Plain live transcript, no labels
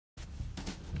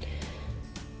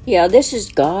Yeah, this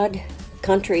is God,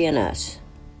 Country, and Us.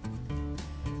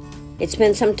 It's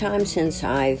been some time since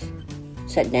I've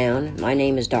sat down. My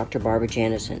name is Dr. Barbara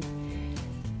Jennison,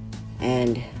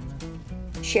 and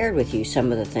shared with you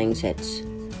some of the things that's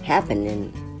happened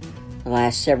in the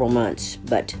last several months.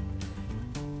 But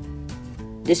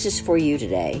this is for you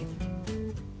today,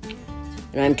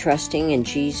 and I'm trusting in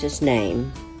Jesus'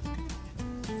 name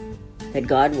that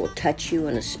God will touch you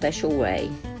in a special way,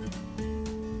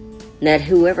 and that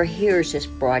whoever hears this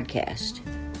broadcast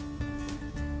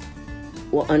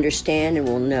will understand and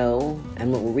will know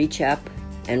and will reach up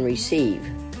and receive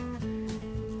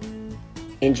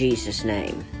in Jesus'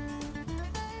 name.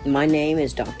 My name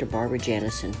is Dr. Barbara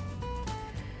Jennison.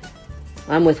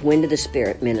 I'm with Wind of the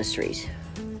Spirit Ministries.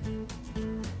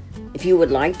 If you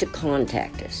would like to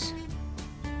contact us,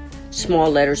 small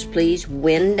letters please,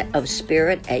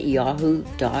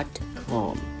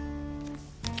 windofspirit@yahoo.com.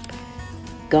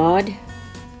 God,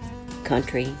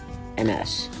 Country, and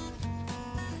Us.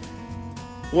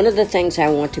 One of the things I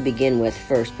want to begin with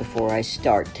first before I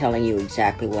start telling you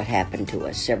exactly what happened to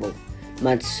us several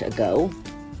months ago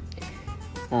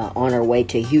on our way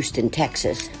to Houston,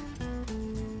 Texas,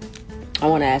 I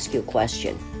want to ask you a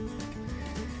question.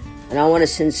 And I want to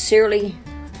sincerely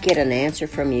get an answer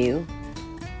from you.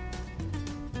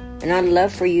 And I'd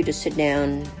love for you to sit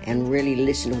down and really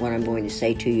listen to what I'm going to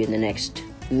say to you in the next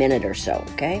minute or so,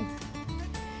 okay?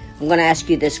 I'm going to ask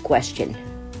you this question,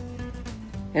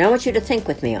 and I want you to think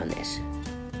with me on this.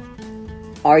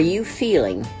 Are you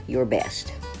feeling your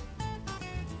best?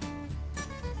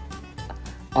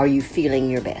 Are you feeling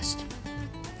your best?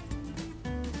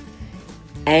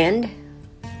 And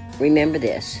remember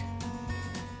this,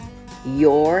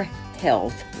 your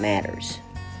health matters.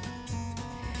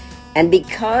 And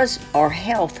because our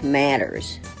health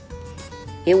matters,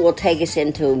 it will take us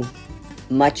into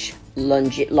much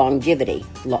longevity,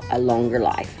 a longer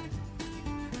life.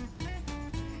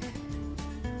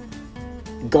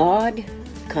 God,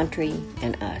 Country,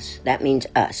 and Us. That means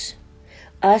us.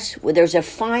 Us, there's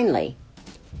finally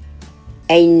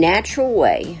a natural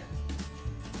way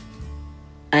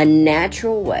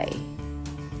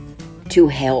to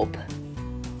help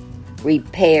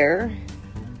repair,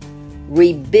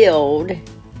 rebuild,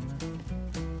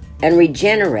 and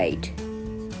regenerate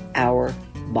our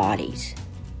bodies.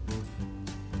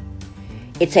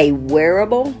 It's a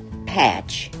wearable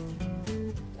patch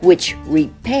which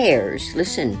repairs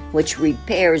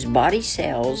body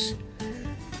cells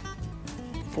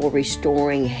for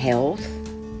restoring health,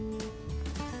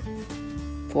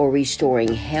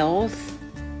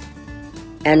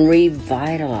 and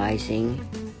revitalizing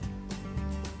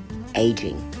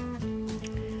aging.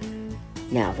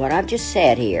 Now, what I've just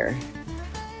said here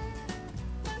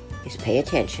is pay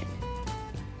attention.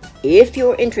 If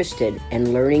you're interested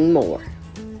in learning more,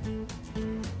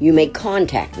 you may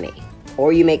contact me,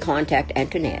 or you may contact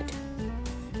Antoinette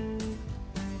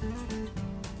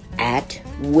at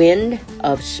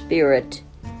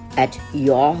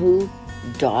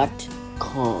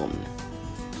windofspirit@yahoo.com.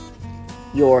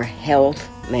 Your health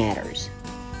matters.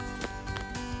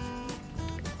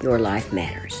 Your life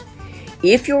matters.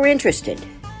 If you're interested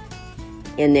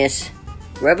in this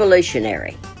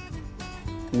revolutionary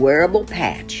wearable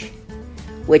patch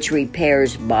which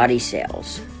repairs body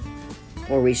cells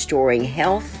for restoring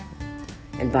health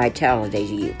and vitality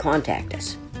to you, contact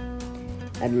us.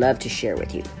 I'd love to share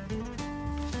with you.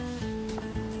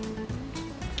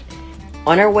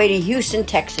 On our way to Houston,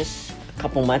 Texas, a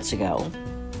couple months ago,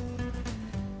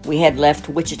 we had left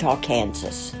Wichita,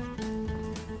 Kansas.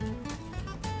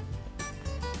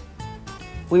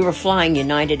 We were flying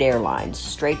United Airlines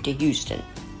straight to Houston.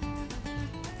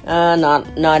 Not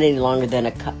any longer than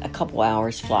a couple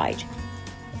hours flight.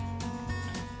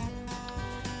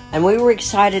 And we were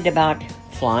excited about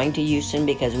flying to Houston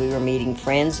because we were meeting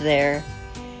friends there,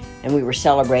 and we were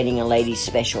celebrating a lady's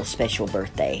special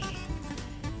birthday.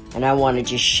 And I want to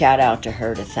just shout out to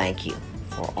her to thank you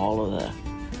for all of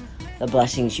the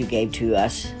blessings you gave to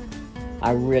us.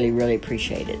 I really, really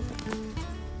appreciate it.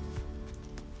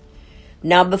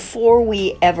 Now, before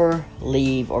we ever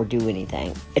leave or do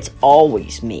anything, it's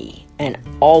always me and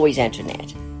always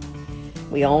Antoinette.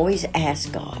 We always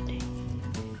ask God,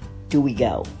 do we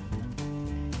go?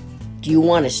 Do you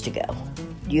want us to go?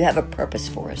 Do you have a purpose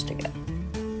for us to go?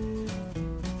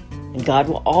 And God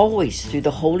will always, through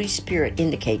the Holy Spirit,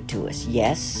 indicate to us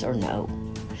yes or no.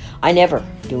 I never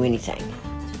do anything.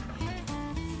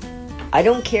 I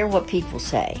don't care what people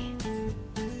say.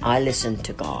 I listen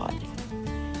to God.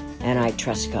 And I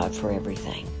trust God for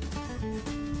everything.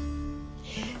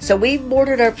 So we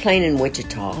boarded our plane in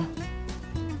Wichita.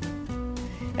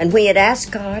 And we had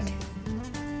asked God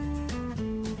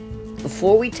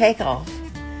before we take off,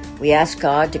 we ask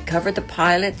God to cover the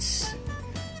pilots,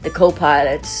 the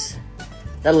co-pilots,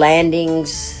 the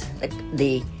landings,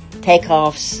 the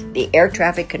takeoffs, the air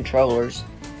traffic controllers,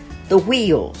 the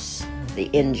wheels,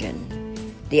 the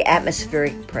engine, the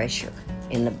atmospheric pressure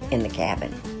in the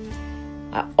cabin.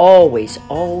 I always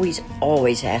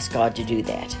ask God to do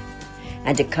that,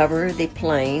 and to cover the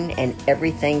plane and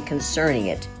everything concerning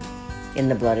it in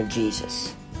the blood of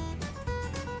Jesus.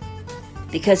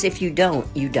 Because if you don't,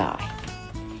 you die.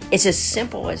 It's as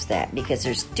simple as that, because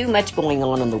there's too much going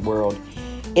on in the world.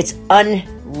 It's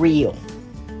unreal,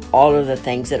 all of the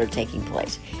things that are taking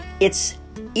place. It's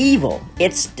evil,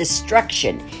 it's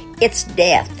destruction, it's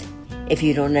death, if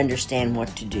you don't understand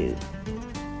what to do.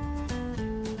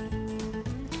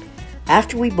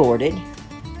 After we boarded,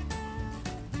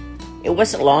 it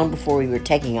wasn't long before we were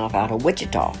taking off out of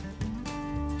Wichita.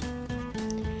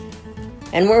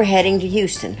 And we're heading to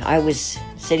Houston. I was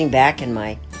sitting back in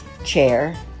my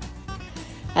chair,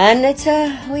 and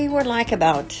we were like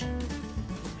about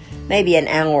maybe an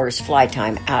hour's flight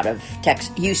time out of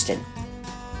Houston.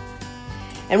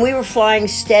 And we were flying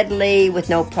steadily with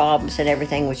no problems, and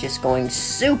everything was just going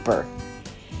super.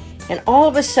 And all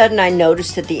of a sudden I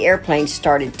noticed that the airplane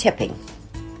started tipping.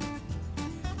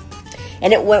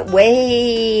 And it went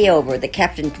way over. The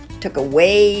captain took a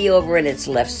way over in its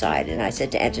left side. And I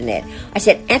said to Antoinette,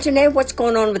 Antoinette, what's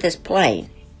going on with this plane?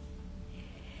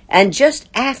 And just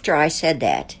after I said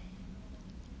that,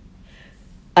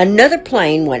 another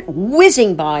plane went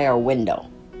whizzing by our window.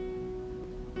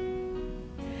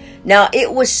 Now,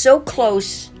 it was so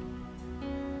close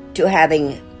to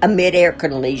having a mid-air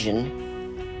collision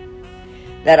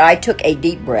that I took a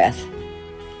deep breath,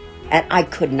 and I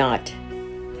could not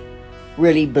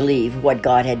really believe what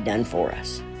God had done for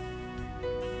us.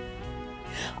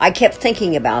 I kept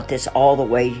thinking about this all the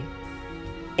way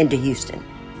into Houston.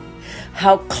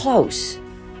 How close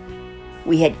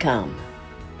we had come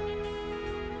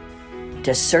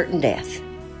to certain death.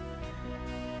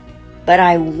 But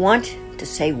I want to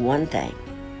say one thing.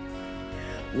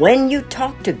 When you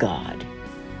talk to God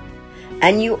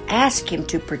and you ask Him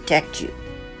to protect you,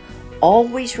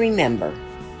 always remember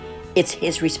it's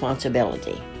His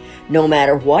responsibility, no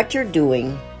matter what you're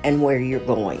doing and where you're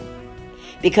going.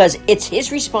 Because it's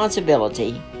His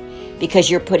responsibility, because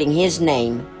you're putting His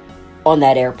name on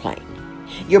that airplane.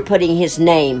 You're putting His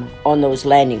name on those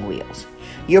landing wheels.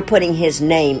 You're putting His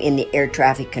name in the air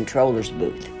traffic controller's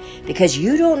booth. Because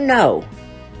you don't know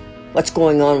what's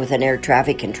going on with an air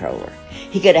traffic controller.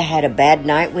 He could have had a bad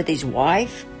night with his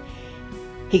wife.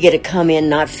 He could have come in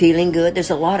not feeling good.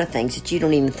 There's a lot of things that you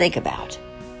don't even think about.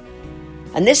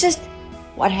 And this is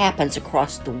what happens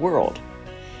across the world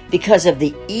because of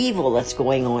the evil that's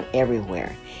going on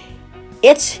everywhere.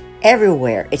 It's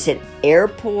everywhere. It's at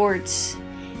airports.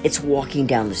 It's walking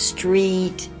down the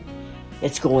street.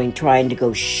 It's trying to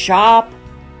go shop.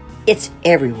 It's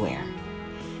everywhere.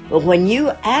 But when you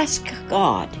ask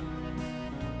God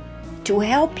to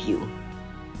help you,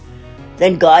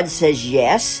 then God says,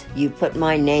 yes, you put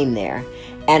my name there,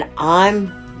 and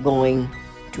I'm going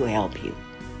to help you.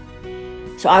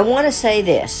 So I want to say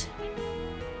this.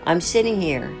 I'm sitting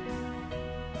here,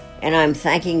 and I'm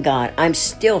thanking God. I'm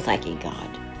still thanking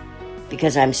God,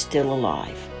 because I'm still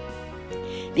alive.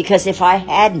 Because if I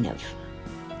hadn't have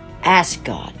asked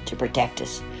God to protect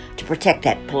us, to protect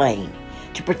that plane,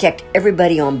 to protect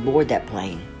everybody on board that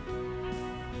plane,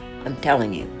 I'm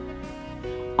telling you,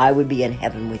 I would be in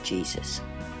heaven with Jesus.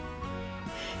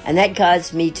 And that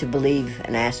causes me to believe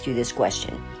and ask you this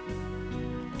question.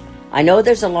 I know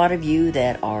there's a lot of you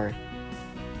that are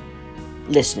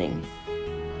listening,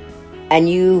 and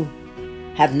you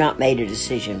have not made a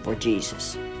decision for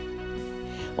Jesus.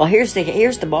 Well, here's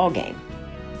the ball game.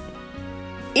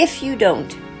 If you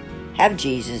don't have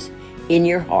Jesus in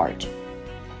your heart,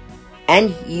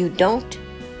 and you don't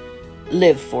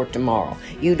live for tomorrow,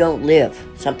 you don't live,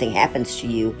 something happens to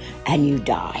you, and you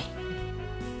die.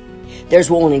 There's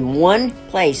only one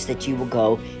place that you will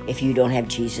go if you don't have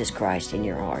Jesus Christ in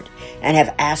your heart and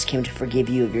have asked Him to forgive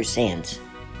you of your sins.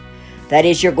 That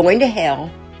is, you're going to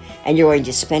hell, and you're going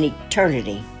to spend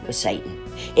eternity with Satan.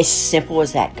 It's simple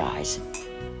as that, guys.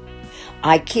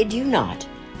 I kid you not.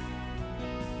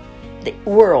 The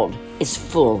world is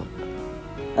full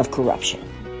of corruption.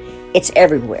 It's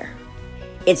everywhere.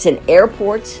 It's in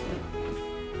airports.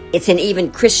 It's in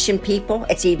even Christian people.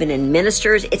 It's even in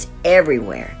ministers. It's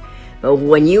everywhere. But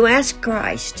when you ask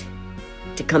Christ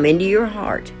to come into your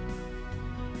heart,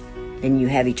 then you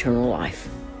have eternal life.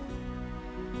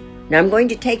 Now I'm going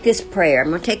to take this prayer. I'm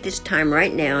going to take this time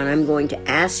right now, and I'm going to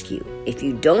ask you, if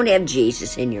you don't have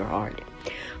Jesus in your heart,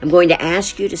 I'm going to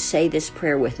ask you to say this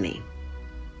prayer with me.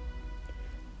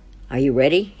 Are you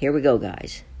ready? Here we go,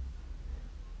 guys.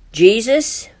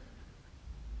 Jesus,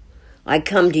 I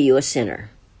come to you a sinner.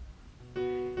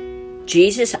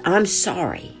 Jesus, I'm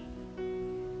sorry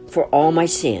for all my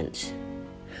sins.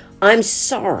 I'm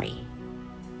sorry.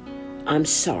 I'm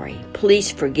sorry.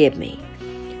 Please forgive me.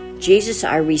 Jesus,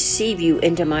 I receive you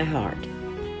into my heart.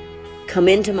 Come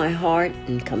into my heart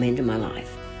and come into my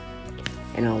life.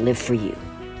 And I'll live for you.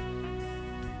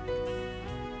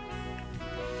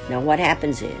 Now what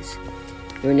happens is,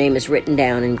 your name is written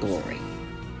down in glory.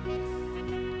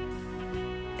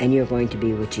 And you're going to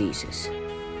be with Jesus.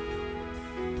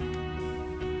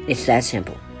 It's that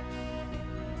simple.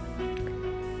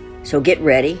 So get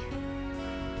ready.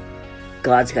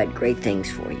 God's got great things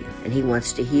for you, and He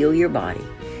wants to heal your body.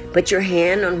 Put your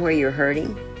hand on where you're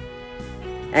hurting.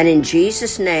 And in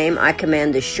Jesus' name, I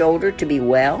command the shoulder to be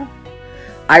well.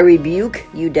 I rebuke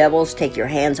you devils. Take your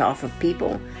hands off of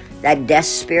people. That death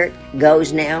spirit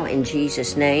goes now in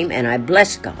Jesus' name. And I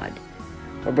bless God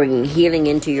for bringing healing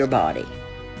into your body.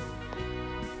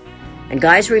 And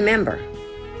guys, remember,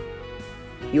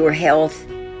 your health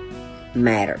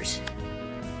matters.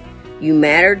 You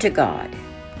matter to God.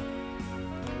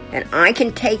 And I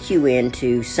can take you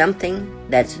into something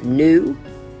that's new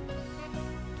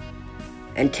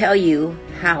and tell you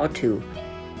how to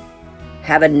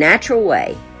have a natural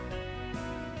way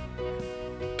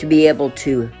to be able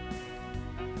to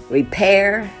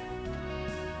repair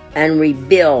and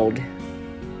rebuild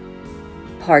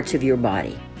parts of your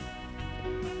body.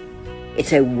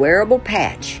 It's a wearable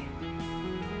patch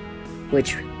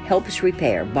which helps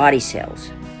repair body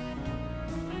cells.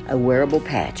 A wearable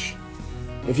patch.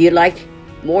 If you'd like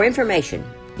more information,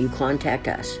 you contact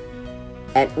us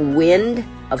at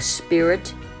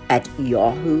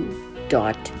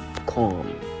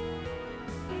windofspirit@yahoo.com.